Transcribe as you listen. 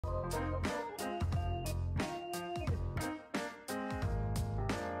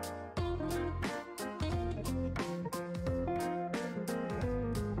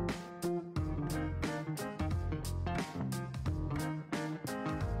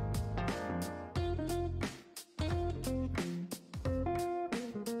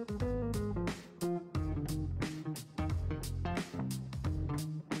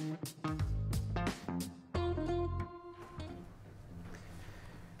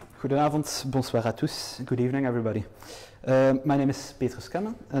Goedenavond, bonsoir à tous. Good evening, everybody. My name is Petrus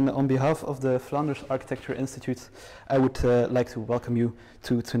Kemme, and on behalf of the Vlaams Architectuurinstituut, I would like to welcome you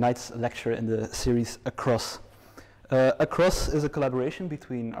to tonight's lecture in the series Across. Across is a collaboration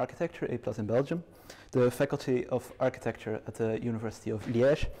between Architecture, A+ in Belgium, the Faculté of Architecture at the University of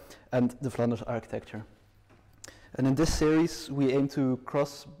Liège, and the Vlaams Architecture. And in this series, we aim to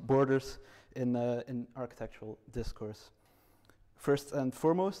cross borders in architectural discourse. First and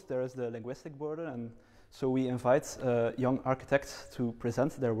foremost, there is the linguistic border, and so we invite young architects to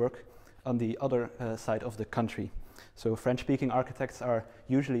present their work on the other side of the country. So French-speaking architects are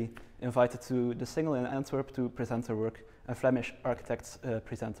usually invited to the Single in Antwerp to present their work, and Flemish architects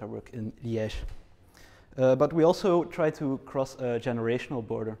present their work in Liège. But we also try to cross a generational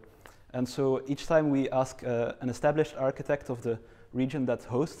border. And so each time we ask an established architect of the region that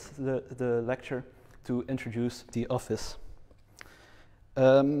hosts the lecture to introduce the office.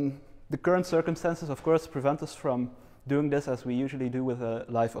 The current circumstances, of course, prevent us from doing this as we usually do with a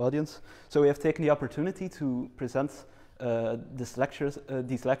live audience. So we have taken the opportunity to present these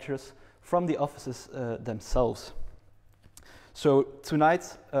lectures from the offices themselves. So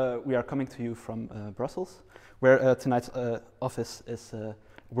tonight we are coming to you from Brussels, where tonight's office is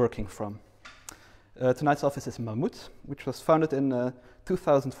working from. Tonight's office is Mamout, which was founded in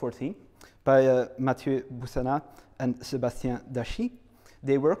 2014 by Mathieu Boussana and Sébastien Dachy.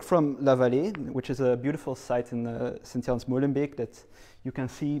 They work from La Vallée, which is a beautiful site in Sint-Jans-Molenbeek that you can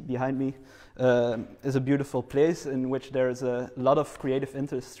see behind me. Is a beautiful place in which there is a lot of creative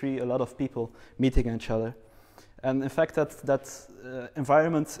industry, a lot of people meeting each other. And in fact, that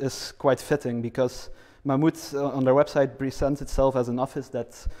environment is quite fitting because Mamout on their website presents itself as an office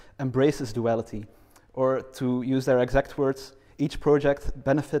that embraces duality. Or to use their exact words, each project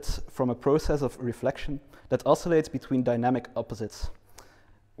benefits from a process of reflection that oscillates between dynamic opposites.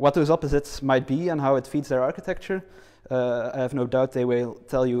 What those opposites might be and how it feeds their architecture, I have no doubt they will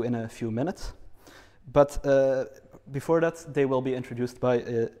tell you in a few minutes. But before that, they will be introduced by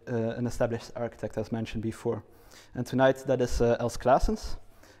an established architect, as mentioned before. And tonight, that is Els Claessens.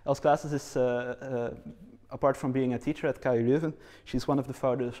 Els Claessens is, apart from being a teacher at KU Leuven, she's one of the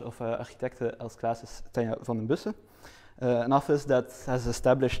founders of Architecte Els Claessens Tanja van den Bussen, an office that has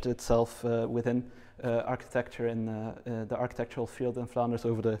established itself within architecture in the architectural field in Flanders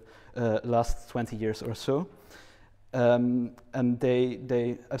over the last 20 years or so. And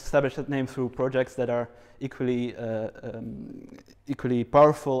they established that name through projects that are equally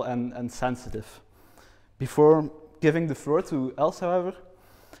powerful and sensitive. Before giving the floor to Els, however,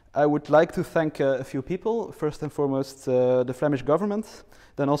 I would like to thank a few people. First and foremost, the Flemish government,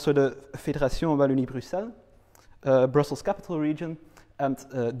 then also the Fédération Wallonie-Bruxelles, Brussels Capital Region, and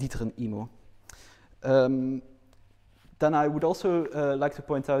D'Ieteren IMO. Then I would also like to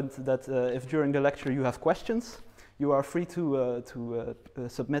point out that if during the lecture you have questions, you are free to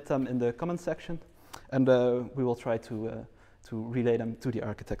submit them in the comment section, and we will try to relay them to the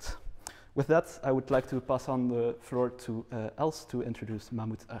architects. With that, I would like to pass on the floor to Els to introduce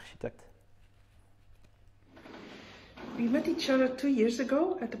Mamout Architect. We met each other 2 years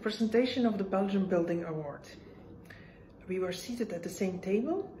ago at the presentation of the Belgium Building Award. We were seated at the same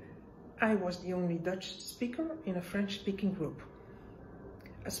table. I was the only Dutch speaker in a French-speaking group.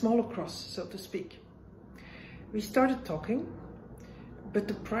 A small across, so to speak. We started talking, but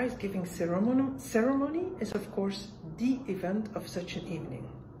the prize-giving ceremony is of course the event of such an evening.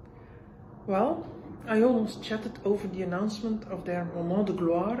 Well, I almost chatted over the announcement of their moment de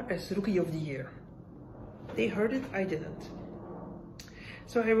gloire as Rookie of the Year. They heard it, I didn't.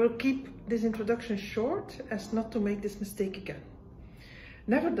 So I will keep this introduction short as not to make this mistake again.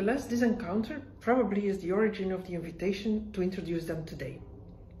 Nevertheless, this encounter probably is the origin of the invitation to introduce them today.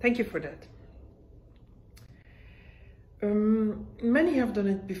 Thank you for that. Many have done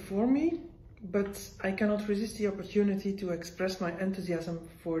it before me, but I cannot resist the opportunity to express my enthusiasm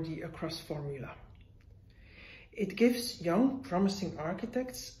for the Across formula. It gives young, promising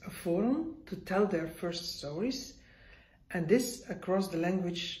architects a forum to tell their first stories, and this across the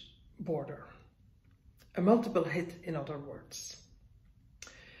language border. A multiple hit, in other words.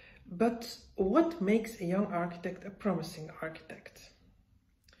 But what makes a young architect a promising architect?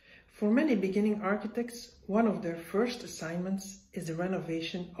 For many beginning architects, one of their first assignments is the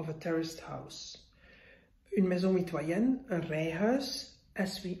renovation of a terraced house. Une maison mitoyenne, een rijhuis,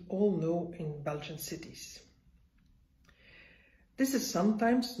 as we all know in Belgian cities. This is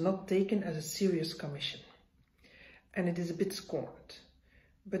sometimes not taken as a serious commission, and it is a bit scorned.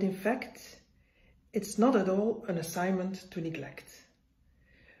 But in fact, it's not at all an assignment to neglect.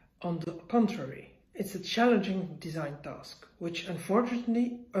 On the contrary, It's a challenging design task, which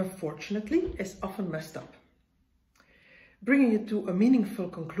unfortunately is often messed up. Bringing it to a meaningful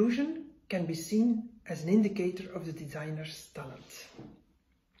conclusion can be seen as an indicator of the designer's talent.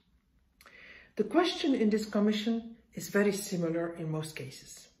 The question in this commission is very similar in most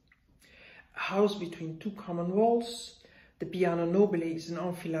cases. A house between two common walls, the piano nobile is an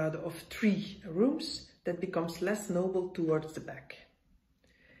enfilade of 3 rooms that becomes less noble towards the back.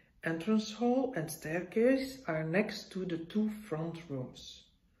 Entrance hall and staircase are next to the 2 front rooms.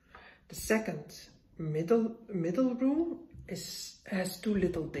 The second middle room has too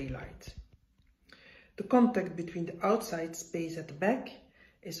little daylight. The contact between the outside space at the back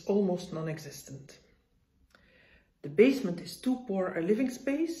is almost non-existent. The basement is too poor a living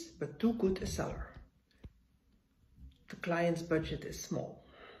space, but too good a cellar. The client's budget is small.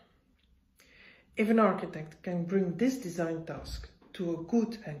 If an architect can bring this design task to a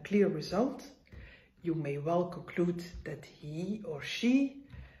good and clear result, you may well conclude that he or she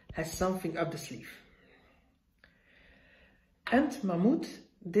has something up the sleeve. And Mamout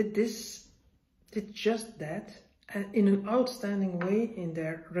did just that in an outstanding way in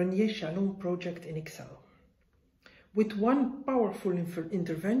their Renier Chalon project in Excel. With one powerful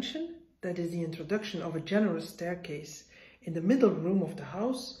intervention, that is the introduction of a generous staircase in the middle room of the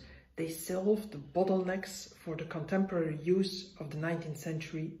house, they solved the bottlenecks for the contemporary use of the 19th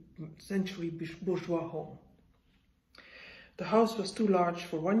century bourgeois home. The house was too large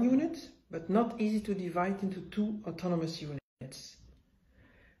for one unit, but not easy to divide into 2 autonomous units.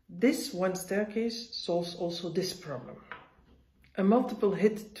 This one staircase solves also this problem. A multiple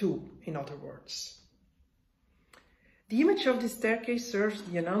hit too, in other words. The image of this staircase serves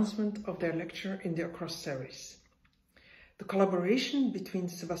the announcement of their lecture in the Across series. The collaboration between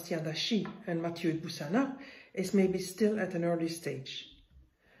Sébastien Dachy and Mathieu Boussana is maybe still at an early stage.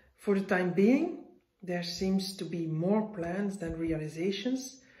 For the time being, there seems to be more plans than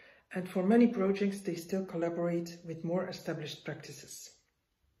realizations, and for many projects they still collaborate with more established practices.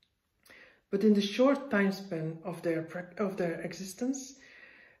 But in the short time span of their existence,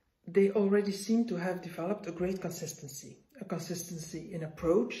 they already seem to have developed a great consistency. A consistency in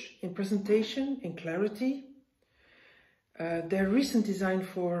approach, in presentation, in clarity. Their recent design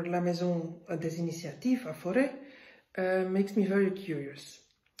for La Maison des Initiatives à Forêt makes me very curious.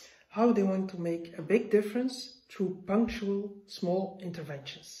 How they want to make a big difference through punctual, small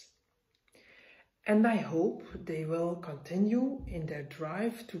interventions. And I hope they will continue in their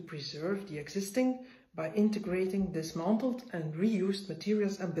drive to preserve the existing by integrating dismantled and reused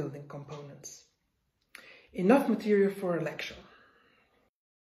materials and building components. Enough material for a lecture.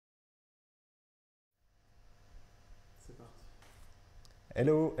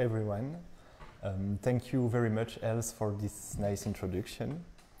 Hello everyone. Thank you very much, Els, for this nice introduction.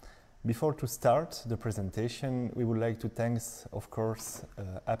 Before to start the presentation, we would like to thank, of course,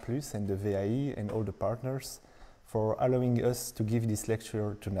 A+ and the VAI and all the partners for allowing us to give this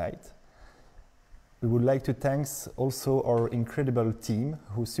lecture tonight. We would like to thank also our incredible team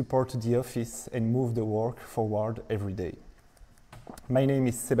who support the office and move the work forward every day. My name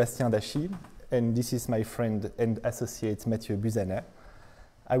is Sébastien Dachy, and this is my friend and associate Mathieu Boussana.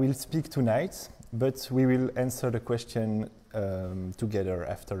 I will speak tonight, but we will answer the question together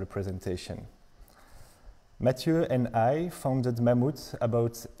after the presentation. Mathieu and I founded Mamout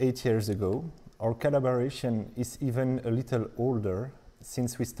about 8 years ago. Our collaboration is even a little older,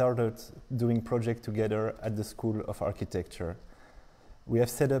 since we started doing projects together at the School of Architecture. We have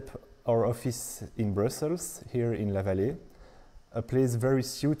set up our office in Brussels, here in La Vallée, a place very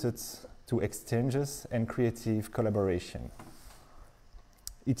suited to exchanges and creative collaboration.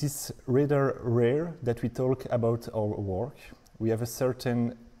 It is rather rare that we talk about our work. We have a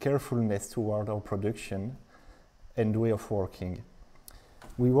certain carefulness toward our production and way of working.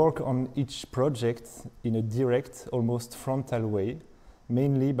 We work on each project in a direct, almost frontal way,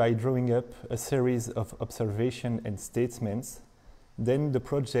 mainly by drawing up a series of observations and statements, then the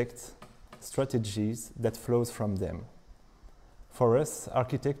project strategies that flows from them. For us,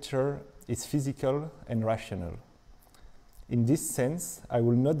 architecture is physical and rational. In this sense, I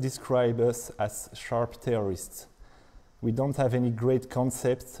will not describe us as sharp theorists. We don't have any great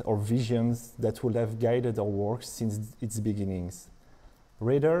concepts or visions that would have guided our work since its beginnings.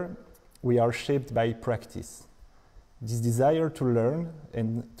 Rather, we are shaped by practice. This desire to learn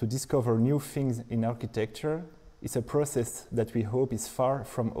and to discover new things in architecture is a process that we hope is far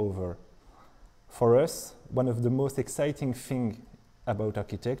from over. For us, one of the most exciting things about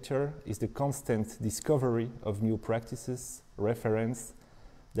architecture is the constant discovery of new practices, reference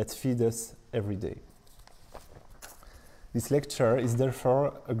that feed us every day. This lecture is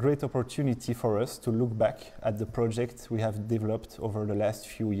therefore a great opportunity for us to look back at the projects we have developed over the last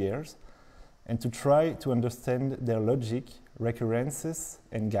few years and to try to understand their logic, recurrences,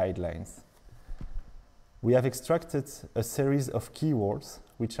 and guidelines. We have extracted a series of keywords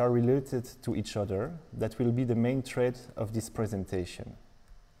which are related to each other that will be the main thread of this presentation.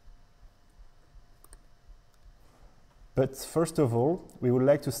 But first of all, we would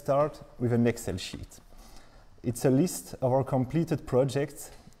like to start with an Excel sheet. It's a list of our completed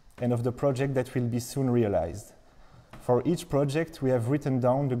projects and of the project that will be soon realized. For each project, we have written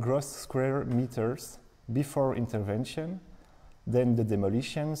down the gross square meters before intervention, then the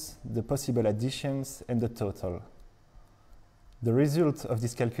demolitions, the possible additions, and the total. The result of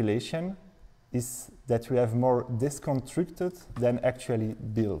this calculation is that we have more deconstructed than actually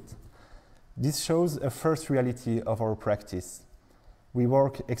built. This shows a first reality of our practice. We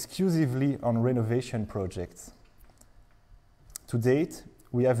work exclusively on renovation projects. To date,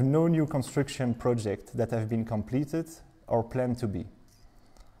 we have no new construction projects that have been completed or planned to be.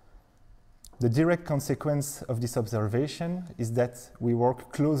 The direct consequence of this observation is that we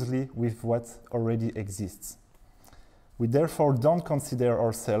work closely with what already exists. We therefore don't consider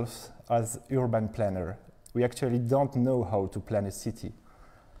ourselves as urban planner. We actually don't know how to plan a city.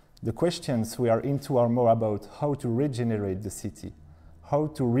 The questions we are into are more about how to regenerate the city, how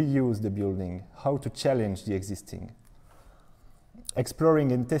to reuse the building, how to challenge the existing.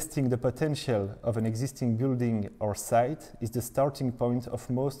 Exploring and testing the potential of an existing building or site is the starting point of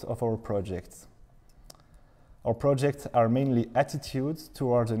most of our projects. Our projects are mainly attitudes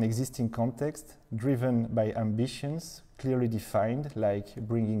towards an existing context, driven by ambitions clearly defined, like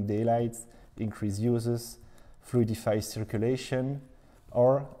bringing daylight, increase uses, fluidify circulation,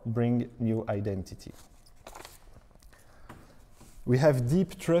 or bring new identity. We have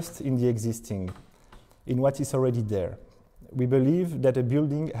deep trust in the existing, in what is already there. We believe that a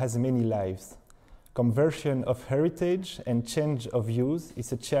building has many lives. Conversion of heritage and change of use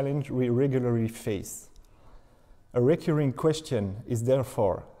is a challenge we regularly face. A recurring question is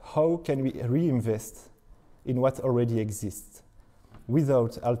therefore, how can we reinvest in what already exists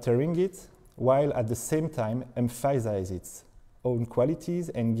without altering it, while at the same time emphasize its own qualities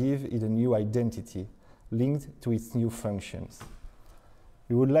and give it a new identity linked to its new functions?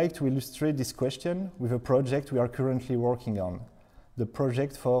 We would like to illustrate this question with a project we are currently working on, the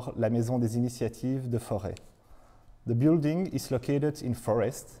project for La Maison des Initiatives de Forêt. The building is located in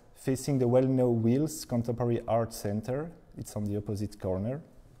Forest, facing the well-known Wheels Contemporary Art Center. It's on the opposite corner.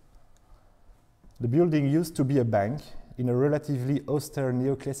 The building used to be a bank in a relatively austere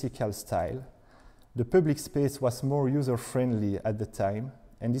neoclassical style. The public space was more user-friendly at the time,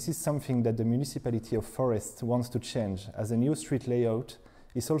 and this is something that the municipality of Forest wants to change, as a new street layout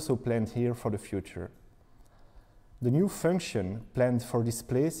is also planned here for the future. The new function planned for this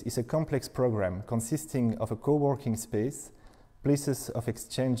place is a complex program consisting of a co-working space, places of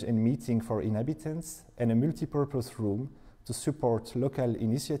exchange and meeting for inhabitants, and a multipurpose room to support local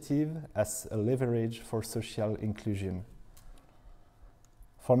initiative as a leverage for social inclusion.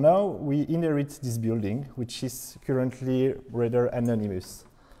 For now, we inherit this building, which is currently rather anonymous.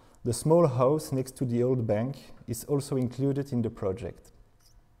 The small house next to the old bank is also included in the project.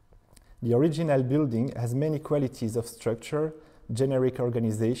 The original building has many qualities of structure, generic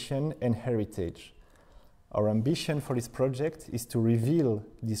organization, and heritage. Our ambition for this project is to reveal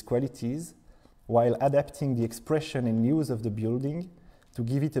these qualities while adapting the expression and use of the building to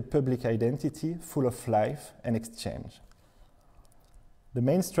give it a public identity full of life and exchange. The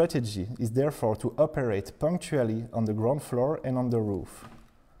main strategy is therefore to operate punctually on the ground floor and on the roof.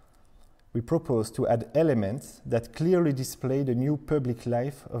 We propose to add elements that clearly display the new public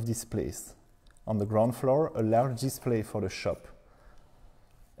life of this place. On the ground floor, a large display for the shop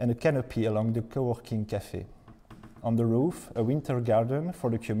and a canopy along the co-working cafe. On the roof, a winter garden for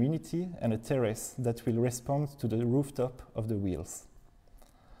the community and a terrace that will respond to the rooftop of the Wheels.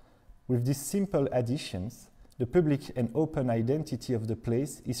 With these simple additions, the public and open identity of the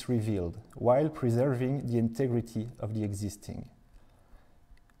place is revealed while preserving the integrity of the existing.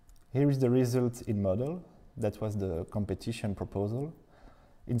 Here is the result in model. That was the competition proposal.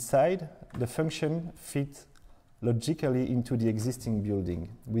 Inside, the function fits logically into the existing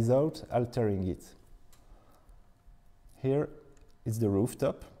building without altering it. Here is the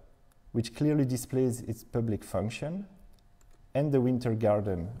rooftop, which clearly displays its public function, and the winter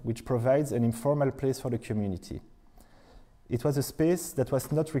garden, which provides an informal place for the community. It was a space that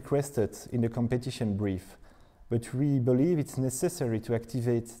was not requested in the competition brief, but we believe it's necessary to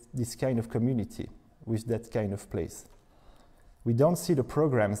activate this kind of community with that kind of place. We don't see the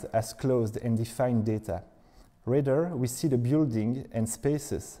programs as closed and defined data. Rather, we see the building and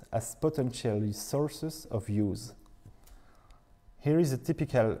spaces as potentially sources of use. Here is a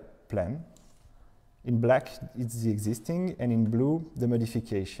typical plan. In black, it's the existing, and in blue, the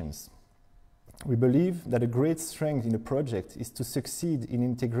modifications. We believe that a great strength in a project is to succeed in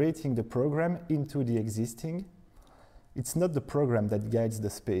integrating the program into the existing. It's not the program that guides the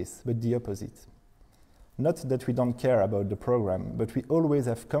space, but the opposite. Not that we don't care about the program, but we always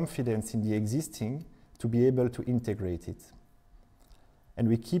have confidence in the existing to be able to integrate it. And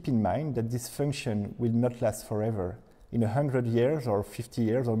we keep in mind that this function will not last forever. In 100 years or 50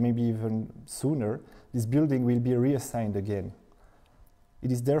 years or maybe even sooner, this building will be reassigned again.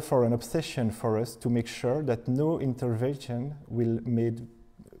 It is therefore an obsession for us to make sure that no intervention will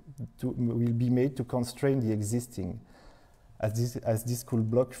be made to constrain the existing, as this could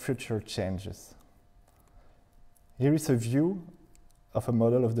block future changes. Here is a view of a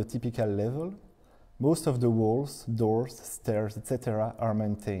model of the typical level. Most of the walls, doors, stairs, etc. are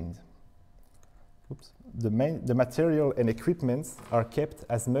maintained. Oops. The material and equipment are kept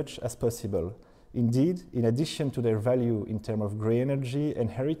as much as possible. Indeed, in addition to their value in terms of grey energy and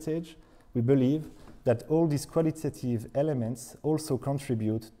heritage, we believe that all these qualitative elements also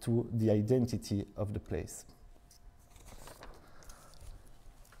contribute to the identity of the place.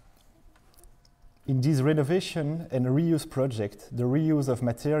 In this renovation and reuse project, the reuse of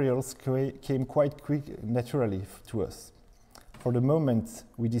materials came quite quick naturally to us. For the moment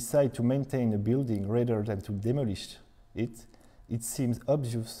we decide to maintain a building rather than to demolish it, it seems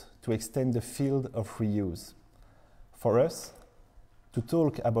obvious to extend the field of reuse. For us, to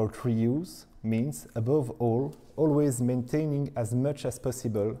talk about reuse means, above all, always maintaining as much as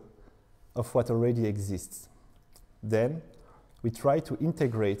possible of what already exists. Then, we try to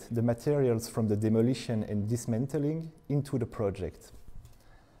integrate the materials from the demolition and dismantling into the project.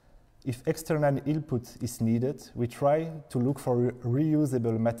 If external input is needed, we try to look for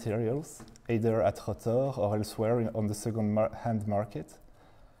reusable materials, either at Rotor or elsewhere on the second-hand market.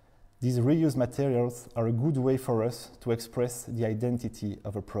 These reused materials are a good way for us to express the identity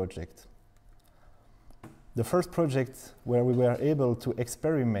of a project. The first project where we were able to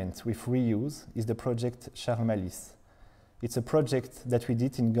experiment with reuse is the project Charles Malice. It's a project that we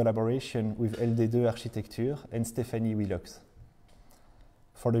did in collaboration with Els Architectuurinstituut and Stéphanie Willox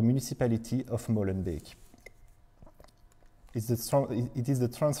for the municipality of Molenbeek. It is the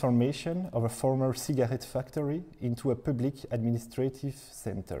transformation of a former cigarette factory into a public administrative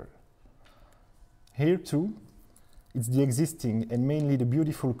center. Here too, it's the existing and mainly the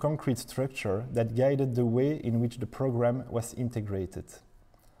beautiful concrete structure that guided the way in which the program was integrated,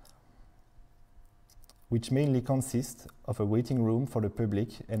 which mainly consists of a waiting room for the public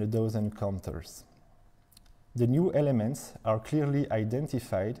and a dozen counters. The new elements are clearly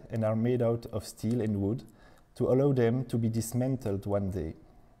identified and are made out of steel and wood to allow them to be dismantled one day.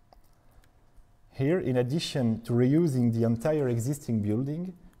 Here, in addition to reusing the entire existing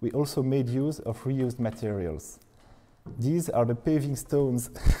building, we also made use of reused materials. These are the paving stones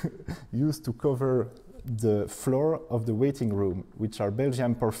used to cover the floor of the waiting room, which are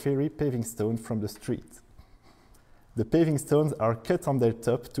Belgian porphyry paving stones from the street. The paving stones are cut on their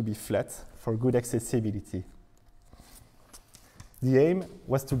top to be flat for good accessibility. The aim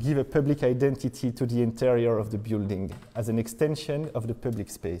was to give a public identity to the interior of the building as an extension of the public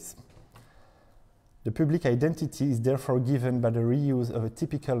space. The public identity is therefore given by the reuse of a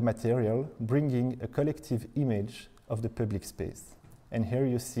typical material, bringing a collective image of the public space. And here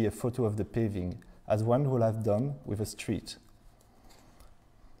you see a photo of the paving, as one would have done with a street.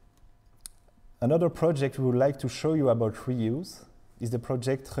 Another project we would like to show you about reuse is the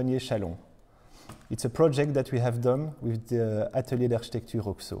project Renier Chalon. It's a project that we have done with the Atelier d'Architecture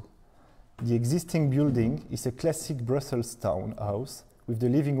Roxo. The existing building is a classic Brussels townhouse with the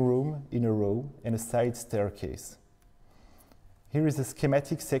living room in a row and a side staircase. Here is a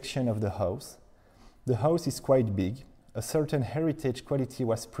schematic section of the house. The house is quite big. A certain heritage quality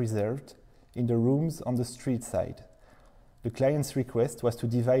was preserved in the rooms on the street side. The client's request was to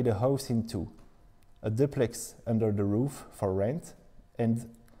divide the house in two, a duplex under the roof for rent and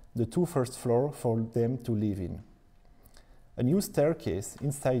the two first floors for them to live in. A new staircase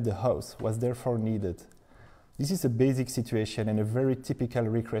inside the house was therefore needed. This is a basic situation and a very typical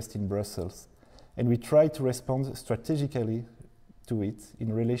request in Brussels, and we try to respond strategically to it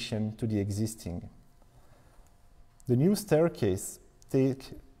in relation to the existing. The new staircase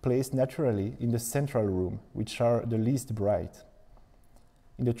takes place naturally in the central room, which are the least bright.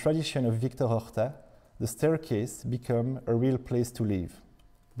 In the tradition of Victor Horta, the staircase becomes a real place to live,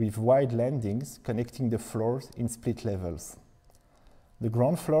 with wide landings connecting the floors in split levels. The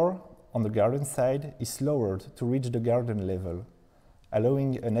ground floor on the garden side is lowered to reach the garden level,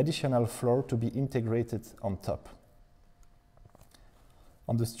 allowing an additional floor to be integrated on top.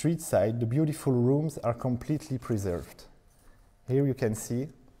 On the street side, the beautiful rooms are completely preserved. Here you can see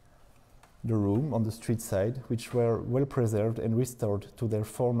the room on the street side, which were well preserved and restored to their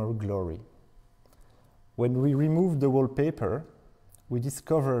former glory. When we removed the wallpaper, we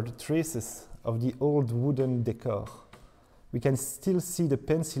discovered traces of the old wooden decor. We can still see the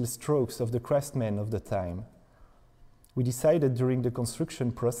pencil strokes of the craftsmen of the time. We decided during the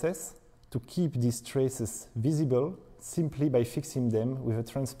construction process to keep these traces visible simply by fixing them with a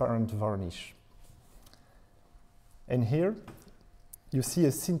transparent varnish. And here you see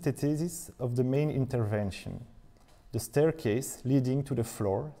a synthesis of the main intervention, the staircase leading to the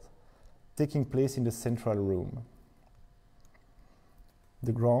floor, taking place in the central room.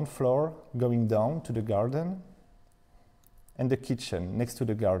 The ground floor going down to the garden, and the kitchen next to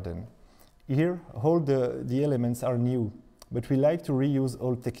the garden. Here, all the elements are new, but we like to reuse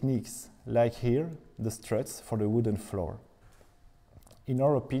old techniques, like here, the struts for the wooden floor. In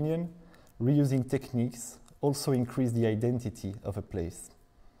our opinion, reusing techniques also increase the identity of a place.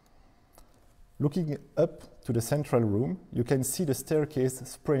 Looking up to the central room, you can see the staircase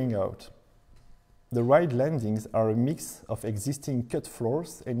spreading out. The wide landings are a mix of existing cut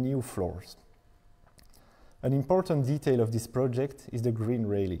floors and new floors. An important detail of this project is the green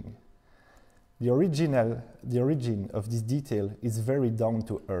railing. The origin of this detail is very down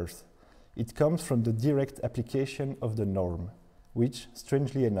to earth. It comes from the direct application of the norm, which,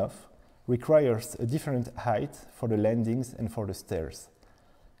 strangely enough, requires a different height for the landings and for the stairs.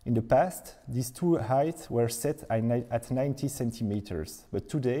 In the past, these two heights were set at 90 centimeters, but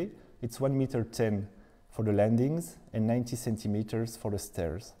today it's 1.10 meters for the landings and 90 centimeters for the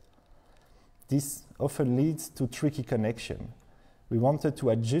stairs. This often leads to tricky connection. We wanted to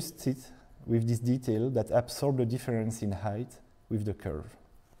adjust it with this detail that absorbs the difference in height with the curve.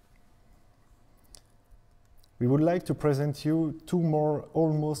 We would like to present you two more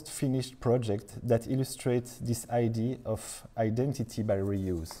almost finished projects that illustrate this idea of identity by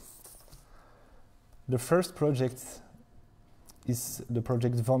reuse. The first project is the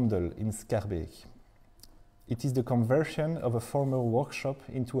project Wandel in Schaerbeek. It is the conversion of a former workshop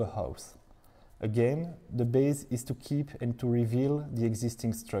into a house. Again, the base is to keep and to reveal the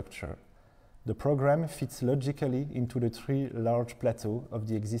existing structure. The program fits logically into the three large plateaux of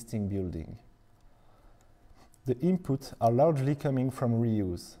the existing building. The inputs are largely coming from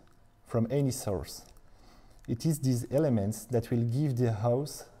reuse, from any source. It is these elements that will give the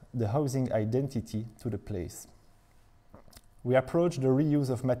housing identity to the place. We approach the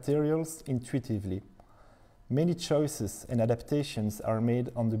reuse of materials intuitively. Many choices and adaptations are made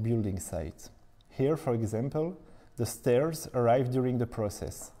on the building site. Here, for example, the stairs arrived during the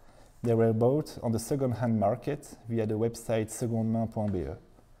process. They were bought on the second-hand market via the website secondemain.be.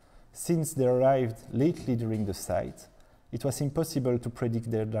 Since they arrived lately during the site, it was impossible to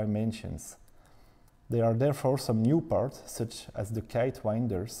predict their dimensions. There are therefore some new parts, such as the kite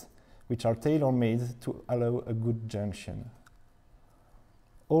winders, which are tailor-made to allow a good junction.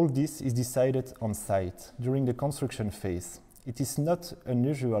 All this is decided on site during the construction phase. It is not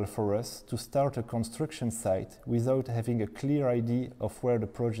unusual for us to start a construction site without having a clear idea of where the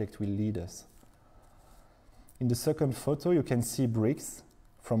project will lead us. In the second photo, you can see bricks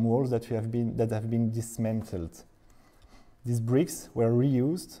from walls that have been dismantled. These bricks were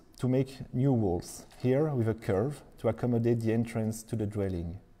reused to make new walls, here with a curve to accommodate the entrance to the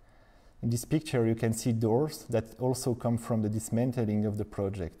dwelling. In this picture, you can see doors that also come from the dismantling of the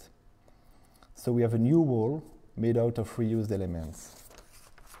project. So we have a new wall made out of reused elements.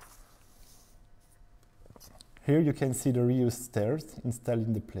 Here you can see the reused stairs installed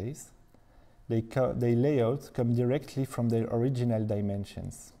in the place. Their layout come directly from their original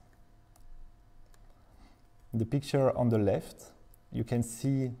dimensions. In the picture on the left, you can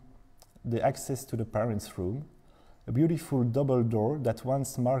see the access to the parents' room. A beautiful double door that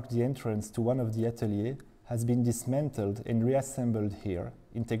once marked the entrance to one of the ateliers has been dismantled and reassembled here,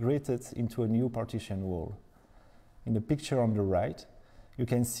 integrated into a new partition wall. In the picture on the right, you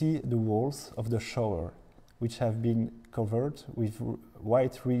can see the walls of the shower, which have been covered with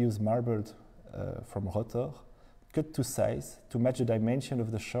white reused marble from Rotor, cut to size to match the dimension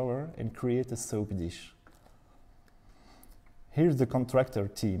of the shower and create a soap dish. Here's the contractor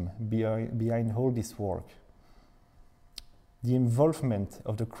team behind all this work. The involvement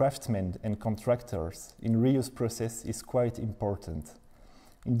of the craftsmen and contractors in reuse process is quite important.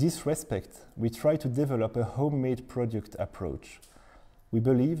 In this respect, we try to develop a homemade product approach. We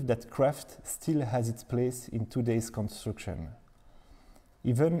believe that craft still has its place in today's construction.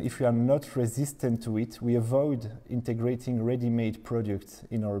 Even if we are not resistant to it, we avoid integrating ready-made products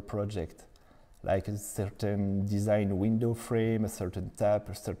in our project, like a certain design window frame, a certain tap,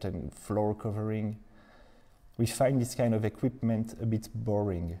 a certain floor covering. We find this kind of equipment a bit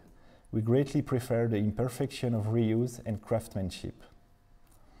boring. We greatly prefer the imperfection of reuse and craftsmanship.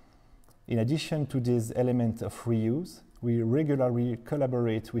 In addition to this element of reuse, we regularly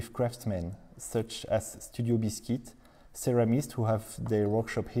collaborate with craftsmen, such as Studio Biscuit, ceramists who have their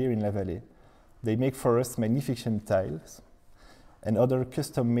workshop here in La Vallée. They make for us magnificent tiles and other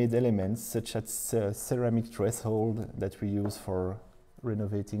custom-made elements, such as ceramic threshold that we use for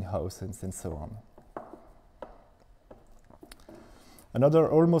renovating houses and so on. Another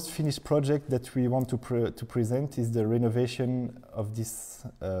almost finished project that we want to present is the renovation of this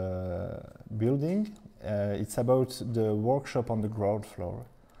building. It's about the workshop on the ground floor.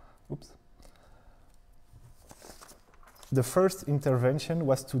 Oops. The first intervention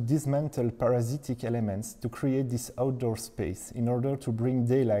was to dismantle parasitic elements to create this outdoor space in order to bring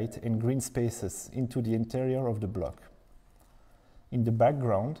daylight and green spaces into the interior of the block. In the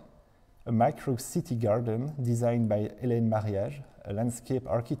background, a micro city garden designed by Hélène Mariage, a landscape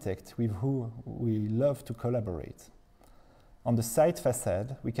architect with whom we love to collaborate. On the side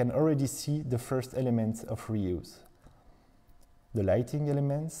facade, we can already see the first elements of reuse. The lighting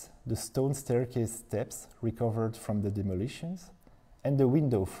elements, the stone staircase steps recovered from the demolitions, and the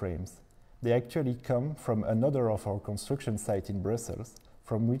window frames. They actually come from another of our construction sites in Brussels,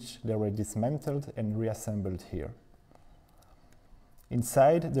 from which they were dismantled and reassembled here.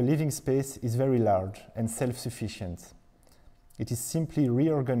 Inside, the living space is very large and self-sufficient. It is simply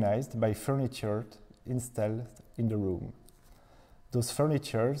reorganized by furniture installed in the room. Those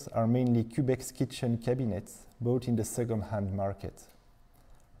furnitures are mainly Cubex kitchen cabinets bought in the second-hand market.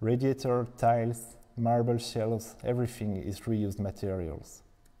 Radiator, tiles, marble shelves, everything is reused materials.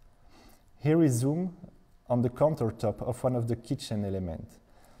 Here we zoom on the countertop of one of the kitchen elements.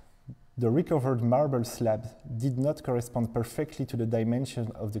 The recovered marble slab did not correspond perfectly to the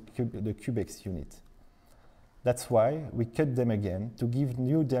dimension of the Cubex unit. That's why we cut them again to give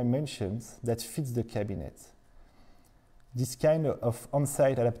new dimensions that fits the cabinet. This kind of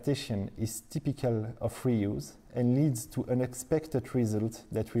on-site adaptation is typical of reuse and leads to unexpected results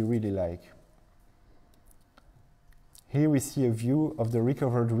that we really like. Here we see a view of the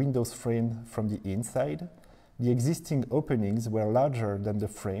recovered windows frame from the inside. The existing openings were larger than the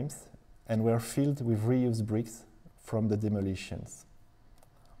frames and were filled with reused bricks from the demolitions.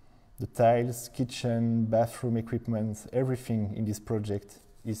 The tiles, kitchen, bathroom equipment, everything in this project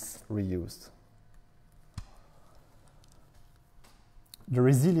is reused. The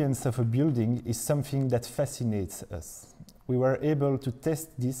resilience of a building is something that fascinates us. We were able to test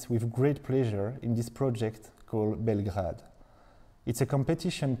this with great pleasure in this project called Belgrade. It's a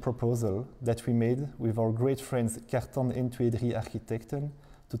competition proposal that we made with our great friends Vlaams Architectuurinstituut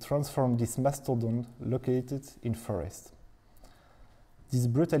to transform this mastodon located in forest. This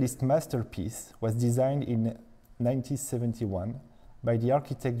brutalist masterpiece was designed in 1971 by the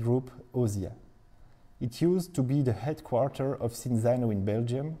architect group Ozia. It used to be the headquarters of Cinzano in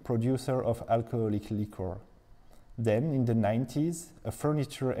Belgium, producer of alcoholic liquor. Then, in the 90s, a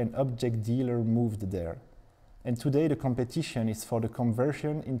furniture and object dealer moved there. And today the competition is for the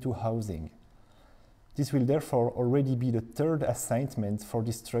conversion into housing. This will therefore already be the third assignment for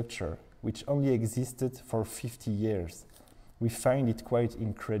this structure, which only existed for 50 years. We find it quite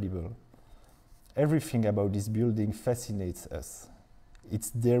incredible. Everything about this building fascinates us. Its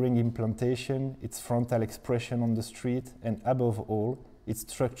daring implantation, its frontal expression on the street, and above all, its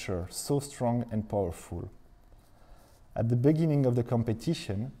structure, so strong and powerful. At the beginning of the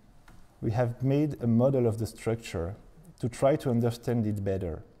competition, we have made a model of the structure to try to understand it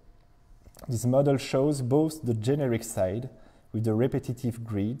better. This model shows both the generic side, with the repetitive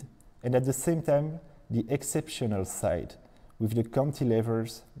grid, and at the same time, the exceptional side, with the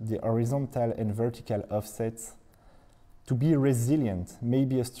cantilevers, the horizontal and vertical offsets. To be resilient,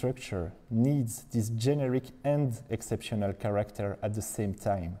 maybe a structure needs this generic and exceptional character at the same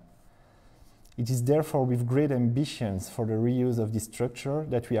time. It is therefore with great ambitions for the reuse of this structure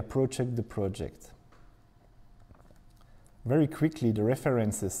that we approached the project. Very quickly, the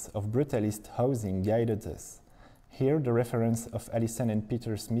references of brutalist housing guided us. Here, the reference of Allison and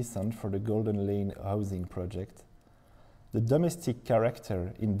Peter Smithson for the Golden Lane housing project. The domestic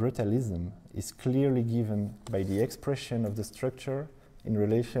character in brutalism is clearly given by the expression of the structure in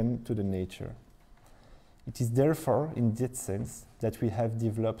relation to the nature. It is therefore in that sense that we have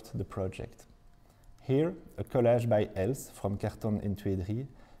developed the project. Here, a collage by Els from Carton and Tuileries,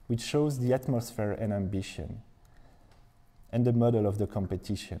 which shows the atmosphere and ambition. and the model of the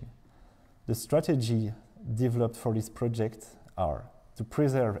competition. The strategy developed for this project are to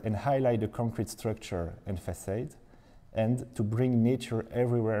preserve and highlight the concrete structure and facade, and to bring nature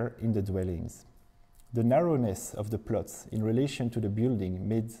everywhere in the dwellings. The narrowness of the plots in relation to the building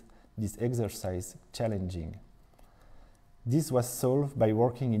made this exercise challenging. This was solved by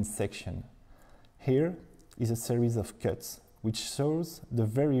working in section. Here is a series of cuts, which shows the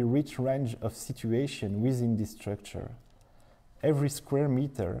very rich range of situation within this structure. Every square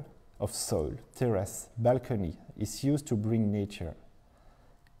meter of soil, terrace, balcony is used to bring nature.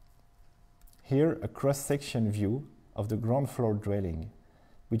 Here, a cross-section view of the ground floor dwelling,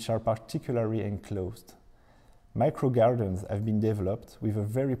 which are particularly enclosed. Micro-gardens have been developed with a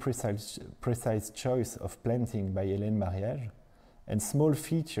very precise choice of planting by Hélène Mariage, and small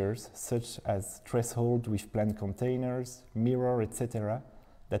features such as threshold with plant containers, mirror, etc.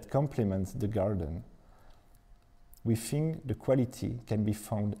 that complement the garden. We think the quality can be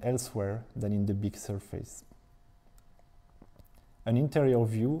found elsewhere than in the big surface. An interior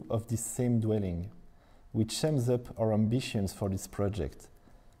view of this same dwelling, which sums up our ambitions for this project,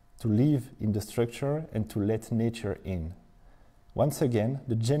 to live in the structure and to let nature in. Once again,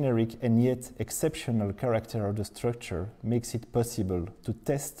 the generic and yet exceptional character of the structure makes it possible to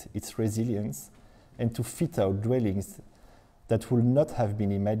test its resilience and to fit out dwellings that would not have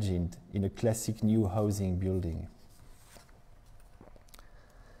been imagined in a classic new housing building.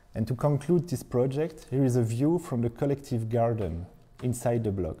 And to conclude this project, here is a view from the collective garden inside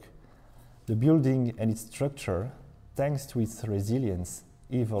the block. The building and its structure, thanks to its resilience,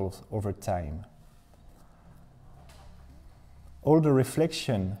 evolves over time. All the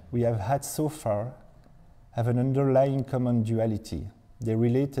reflection we have had so far have an underlying common duality. They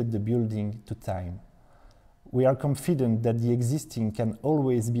related the building to time. We are confident that the existing can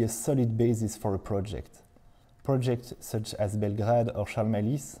always be a solid basis for a project. Projects such as Belgrade or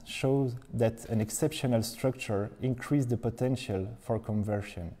Charles show that an exceptional structure increases the potential for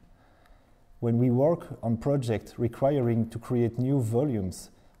conversion. When we work on projects requiring to create new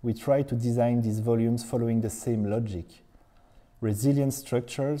volumes, we try to design these volumes following the same logic. Resilient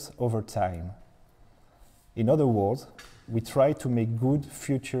structures over time. In other words, we try to make good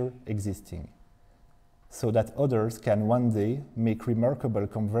future existing, so that others can one day make remarkable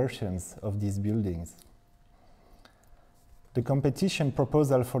conversions of these buildings. The competition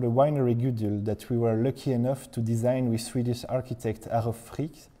proposal for the winery Gudul that we were lucky enough to design with Swedish architect Arof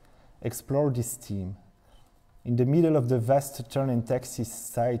Frick explored this theme. In the middle of the vast turn and taxi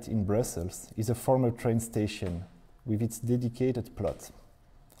site in Brussels is a former train station with its dedicated plot.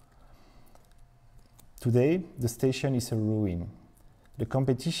 Today, the station is a ruin. The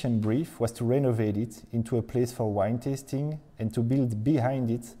competition brief was to renovate it into a place for wine tasting and to build behind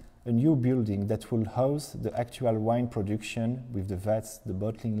it a new building that will house the actual wine production with the vats, the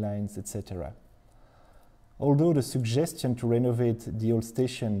bottling lines, etc. Although the suggestion to renovate the old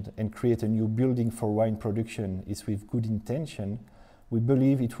station and create a new building for wine production is with good intention, we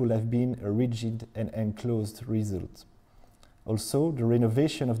believe it will have been a rigid and enclosed result. Also, the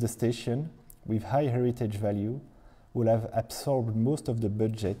renovation of the station, with high heritage value, will have absorbed most of the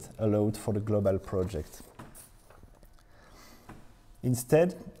budget allowed for the global project.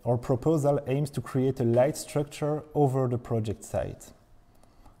 Instead, our proposal aims to create a light structure over the project site,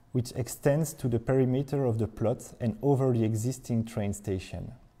 which extends to the perimeter of the plot and over the existing train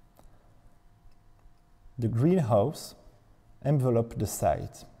station. The greenhouse envelops the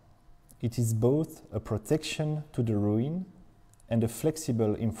site. It is both a protection to the ruin and a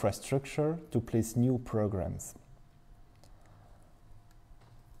flexible infrastructure to place new programs.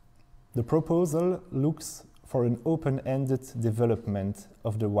 The proposal looks for an open-ended development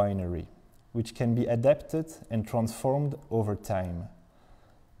of the winery, which can be adapted and transformed over time.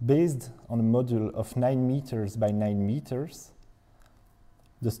 Based on a module of 9 meters by 9 meters,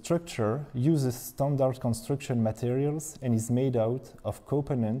 the structure uses standard construction materials and is made out of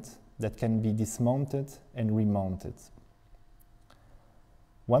components that can be dismounted and remounted.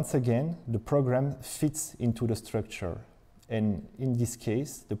 Once again, the program fits into the structure, and in this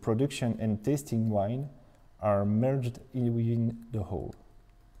case, the production and tasting wine are merged within the whole.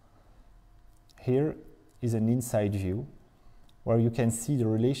 Here is an inside view where you can see the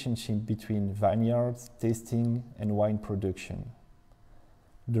relationship between vineyards, tasting, and wine production.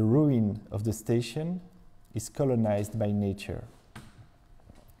 The ruin of the station is colonized by nature.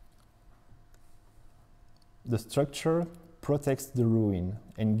 The structure protects the ruin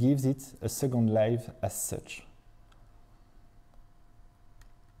and gives it a second life as such.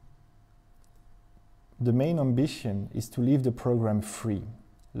 The main ambition is to leave the program free,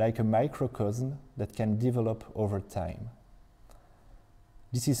 like a microcosm that can develop over time.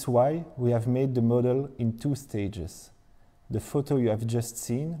 This is why we have made the model in 2 stages. The photo you have just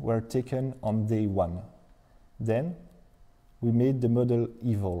seen were taken on day 1. Then we made the model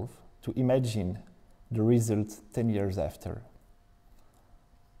evolve to imagine the result 10 years after.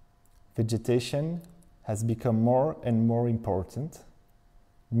 Vegetation has become more and more important.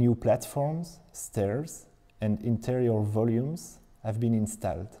 New platforms, stairs, and interior volumes have been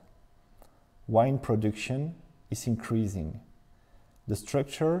installed. Wine production is increasing. The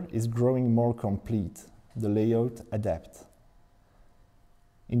structure is growing more complete. The layout adapts.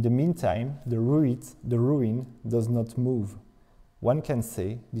 In the meantime, the ruin does not move. One can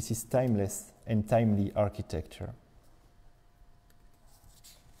say this is timeless and timely architecture.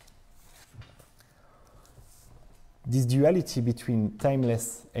 This duality between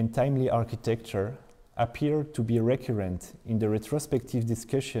timeless and timely architecture appeared to be recurrent in the retrospective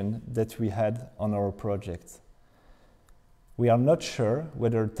discussion that we had on our project. We are not sure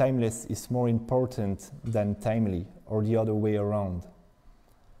whether timeless is more important than timely or the other way around.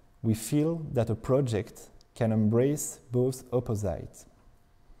 We feel that a project can embrace both opposites.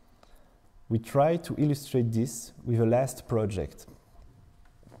 We try to illustrate this with a last project.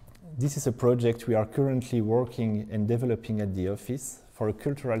 This is a project we are currently working and developing at the office for a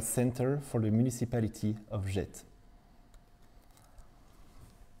cultural center for the municipality of Jette.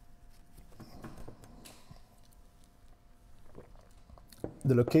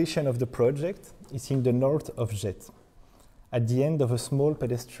 The location of the project is in the north of Jette, at the end of a small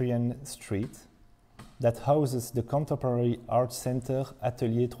pedestrian street that houses the contemporary art center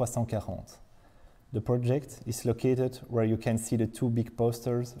Atelier 340. The project is located where you can see the 2 big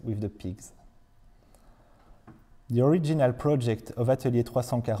posters with the pigs. The original project of Atelier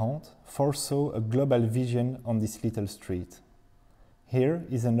 340 foresaw a global vision on this little street. Here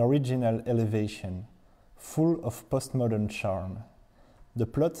is an original elevation, full of postmodern charm. The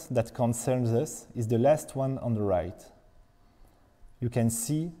plot that concerns us is the last one on the right. You can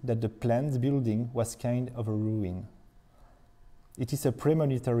see that the planned building was kind of a ruin. It is a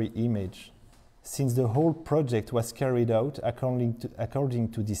premonitory image, since the whole project was carried out according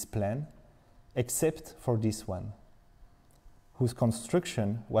to this plan, except for this one, whose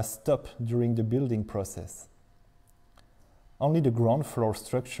construction was stopped during the building process. Only the ground floor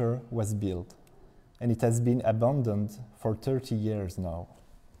structure was built, and it has been abandoned for 30 years now.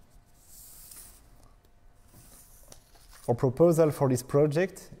 Our proposal for this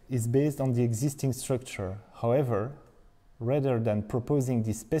project is based on the existing structure. However, rather than proposing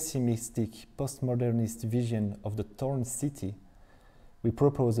this pessimistic postmodernist vision of the torn city, we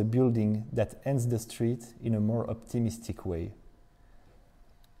propose a building that ends the street in a more optimistic way.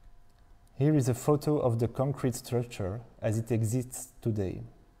 Here is a photo of the concrete structure as it exists today.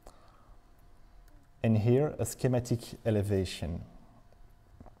 And here a schematic elevation.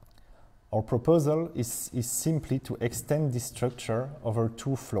 Our proposal is simply to extend this structure over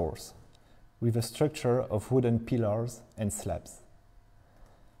 2 floors, with a structure of wooden pillars and slabs.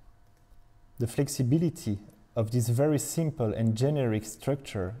 The flexibility of this very simple and generic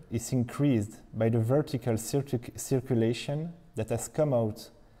structure is increased by the vertical circulation that has come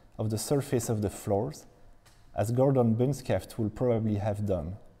out of the surface of the floors, as Gordon Bunscaft will probably have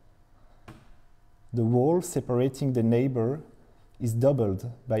done. The wall separating the neighbor is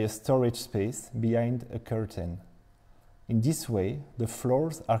doubled by a storage space behind a curtain. In this way, the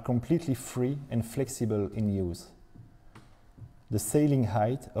floors are completely free and flexible in use. The ceiling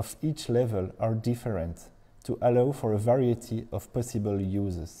height of each level are different to allow for a variety of possible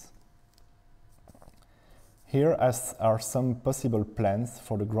uses. Here are some possible plans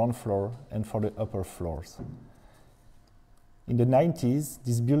for the ground floor and for the upper floors. In the 90s,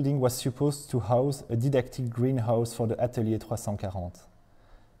 this building was supposed to house a didactic greenhouse for the Atelier 340.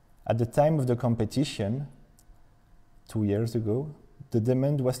 At the time of the competition, 2 years ago, the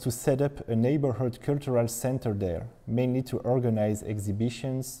demand was to set up a neighborhood cultural center there, mainly to organize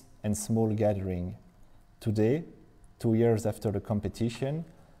exhibitions and small gatherings. Today, 2 years after the competition,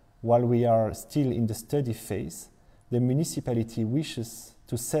 while we are still in the study phase, the municipality wishes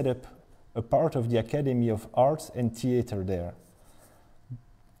to set up a part of the Academy of Arts and Theatre there.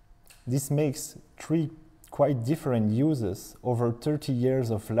 This makes 3 quite different uses over 30 years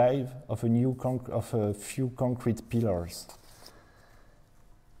of life of a few concrete pillars,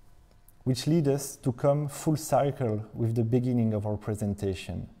 which lead us to come full circle with the beginning of our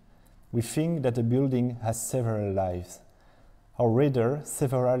presentation. We think that the building has several lives, or rather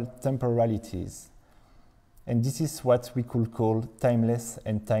several temporalities, and this is what we could call timeless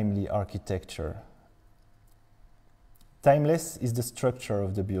and timely architecture. Timeless is the structure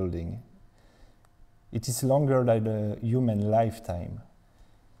of the building. It is longer than a human lifetime.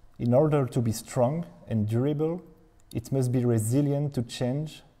 In order to be strong and durable, it must be resilient to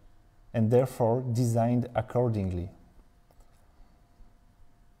change and therefore designed accordingly.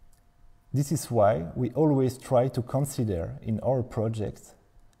 This is why we always try to consider in our project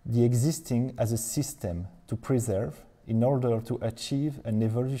the existing as a system to preserve in order to achieve an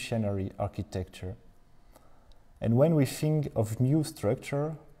evolutionary architecture. And when we think of new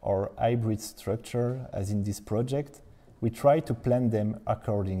structure or hybrid structure, as in this project, we try to plan them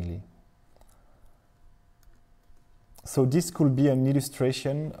accordingly. So this could be an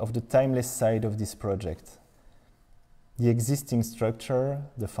illustration of the timeless side of this project. The existing structure,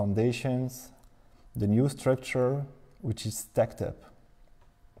 the foundations, the new structure, which is stacked up,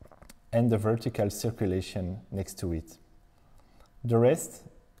 and the vertical circulation next to it. The rest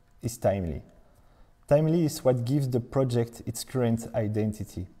is timely. Timely is what gives the project its current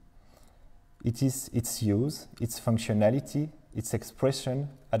identity. It is its use, its functionality, its expression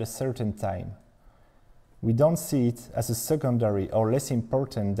at a certain time. We don't see it as a secondary or less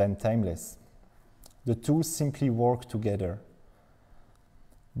important than timeless. The two simply work together.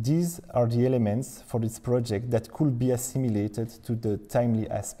 These are the elements for this project that could be assimilated to the timely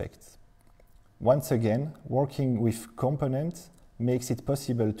aspect. Once again, working with components makes it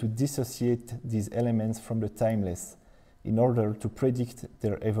possible to dissociate these elements from the timeless in order to predict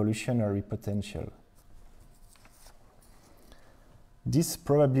their evolutionary potential. This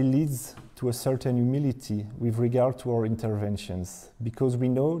probably leads to a certain humility with regard to our interventions, because we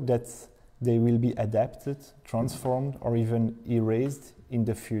know that they will be adapted, transformed, or even erased in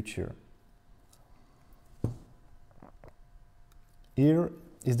the future. Here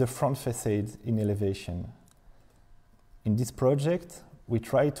is the front facade in elevation. In this project, we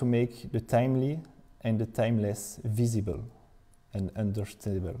try to make the timely and the timeless visible and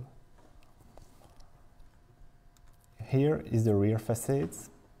understandable. Here is the rear facades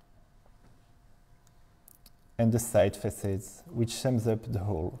and the side facades, which sums up the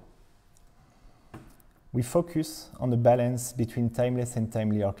whole. We focus on the balance between timeless and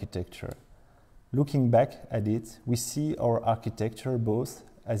timely architecture. Looking back at it, we see our architecture both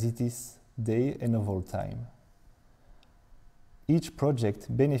as it is day and of all time. Each project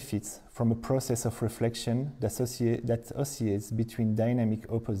benefits from a process of reflection that oscillates between dynamic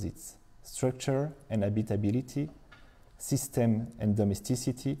opposites, structure and habitability, system and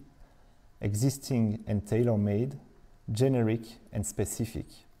domesticity, existing and tailor-made, generic and specific.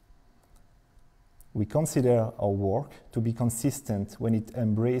 We consider our work to be consistent when it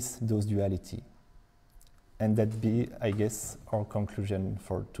embraces those duality. And that be, I guess, our conclusion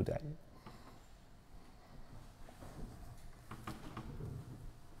for today.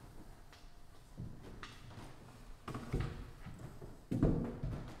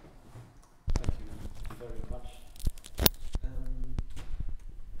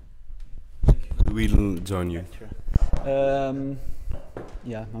 We'll join you.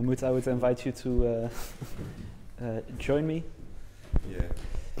 Yeah, Mamout, I would invite you to join me. Yeah.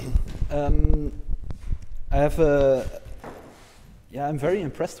 I have I'm very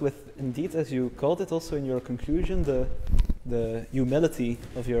impressed with, indeed, as you called it also in your conclusion, the humility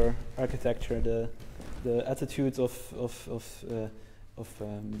of your architecture, the attitude of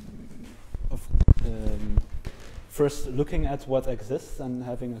first looking at what exists and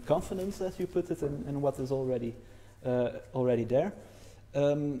having a confidence, as you put it, in what is already there.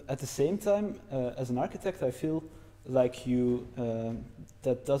 At the same time, as an architect, I feel like you,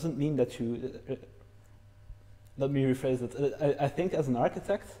 that doesn't mean that you, let me rephrase it, I think as an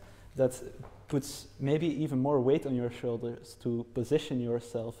architect, that puts maybe even more weight on your shoulders to position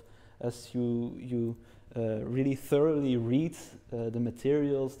yourself as you really thoroughly read the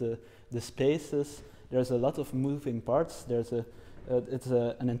materials, the spaces. There's a lot of moving parts. It's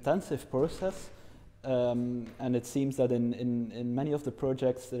an intensive process, and it seems that in many of the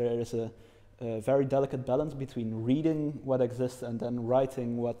projects there is a very delicate balance between reading what exists and then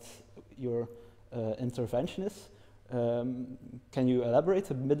writing what your intervention is. Can you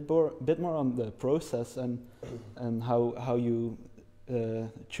elaborate a bit more on the process and how you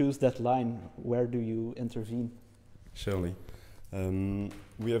choose that line? Where do you intervene? Surely.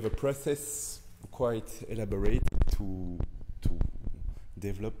 We have a process quite elaborate to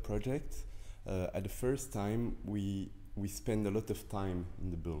develop projects. At the first time, we spend a lot of time in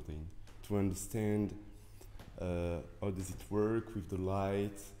the building to understand how does it work with the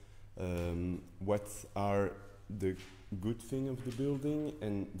light, what are the good thing of the building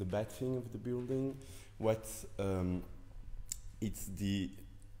and the bad thing of the building, what it's the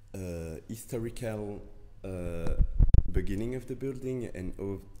historical beginning of the building and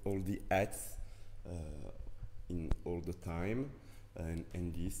all the acts in all the time,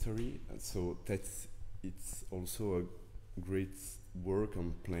 and the history. So it's also a great work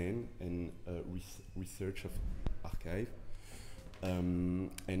on plan and research of archive.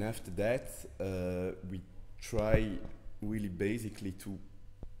 And after that, we try really basically to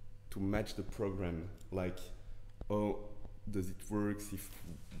match the program, like how does it work if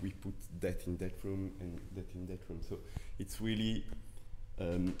we put that in that room and that in that room. So it's really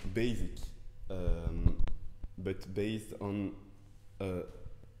basic, but based on a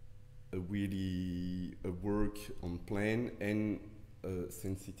work on plan and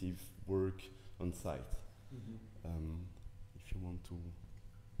sensitive work on site. Mm-hmm. If you want to.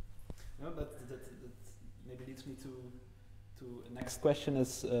 No, but that maybe leads me to next question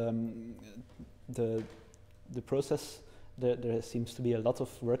is the process. There seems to be a lot of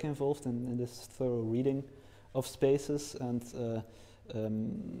work involved in this thorough reading of spaces, and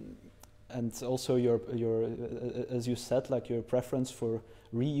also your as you said, like your preference for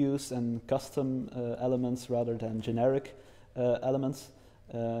reuse and custom elements rather than generic elements.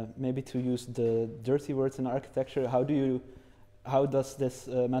 Maybe to use the dirty words in architecture, how does this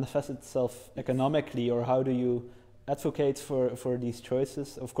manifest itself economically, or how do you advocate for these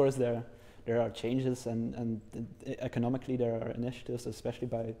choices? Of course, there are changes, and economically there are initiatives, especially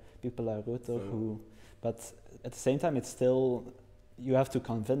by people like Ruto, but at the same time, it's still, you have to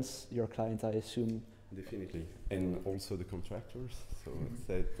convince your client, I assume. Definitely, and also the contractors. So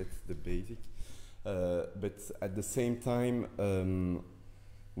that's the basic. But at the same time,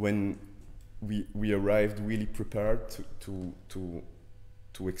 when we arrived really prepared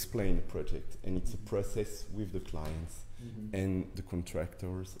to explain the project, and it's a process with the clients and the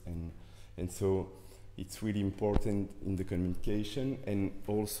contractors, and so it's really important in the communication and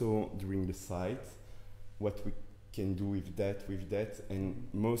also during the site what we can do with that, and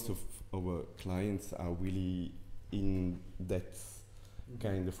most of our clients are really in that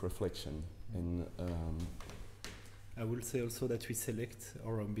kind of reflection. And I will say also that we select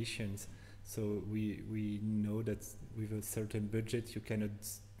our ambitions. So we know that with a certain budget you cannot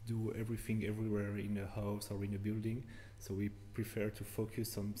do everything everywhere in a house or in a building. So we prefer to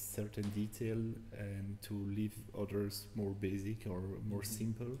focus on certain detail and to leave others more basic or more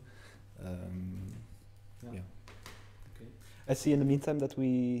simple. Yeah. Okay. I see in the meantime that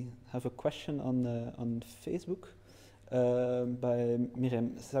we have a question on Facebook by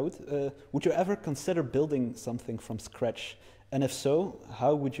Miriam Saoud. Would you ever consider building something from scratch? And if so,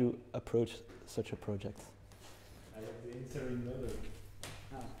 how would you approach such a project? I have the answer in model.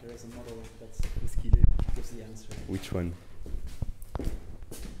 There is a model that gives the answer. which one?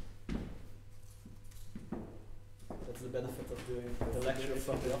 That's the benefit of doing the lecture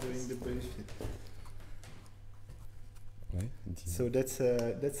from the office. Doing the benefit. Ouais. So that's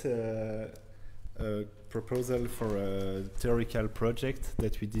a proposal for a theoretical project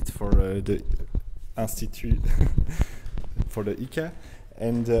that we did for the Institute for the ICA,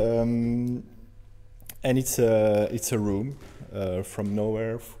 and it's a room from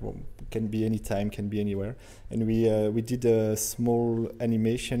nowhere, can be any time, can be anywhere, and we did a small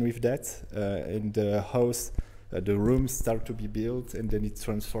animation with that, and the house, the rooms start to be built, and then it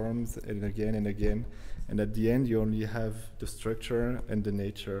transforms, and again, and at the end you only have the structure and the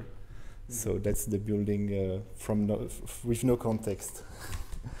nature. So that's the building with no context.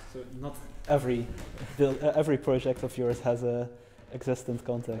 So not every project of yours has a existent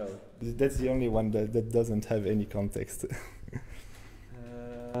context. No. That's the only one that doesn't have any context.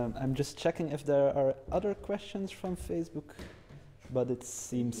 I'm just checking if there are other questions from Facebook, but it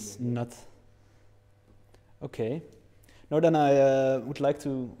seems not. Okay. No, then I would like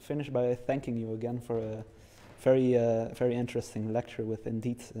to finish by thanking you again for a very interesting lecture with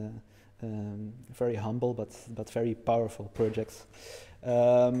indeed very humble but very powerful projects.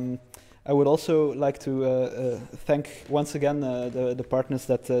 I would also like to thank once again the partners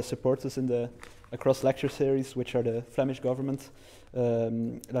that support us in the Across Lecture series, which are the Flemish government,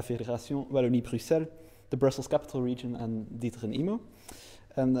 La Fédération Wallonie-Bruxelles, the Brussels Capital Region, and Dieter and Imo.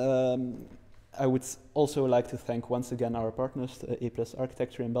 And I would also like to thank once again our partners, Els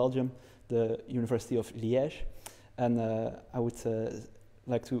Architectuurinstituut in Belgium, the University of Liège, and I would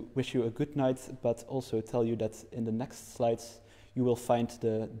like to wish you a good night, but also tell you that in the next slides you will find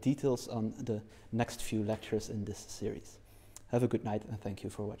the details on the next few lectures in this series. Have a good night and thank you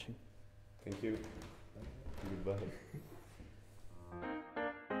for watching. Thank you. Goodbye.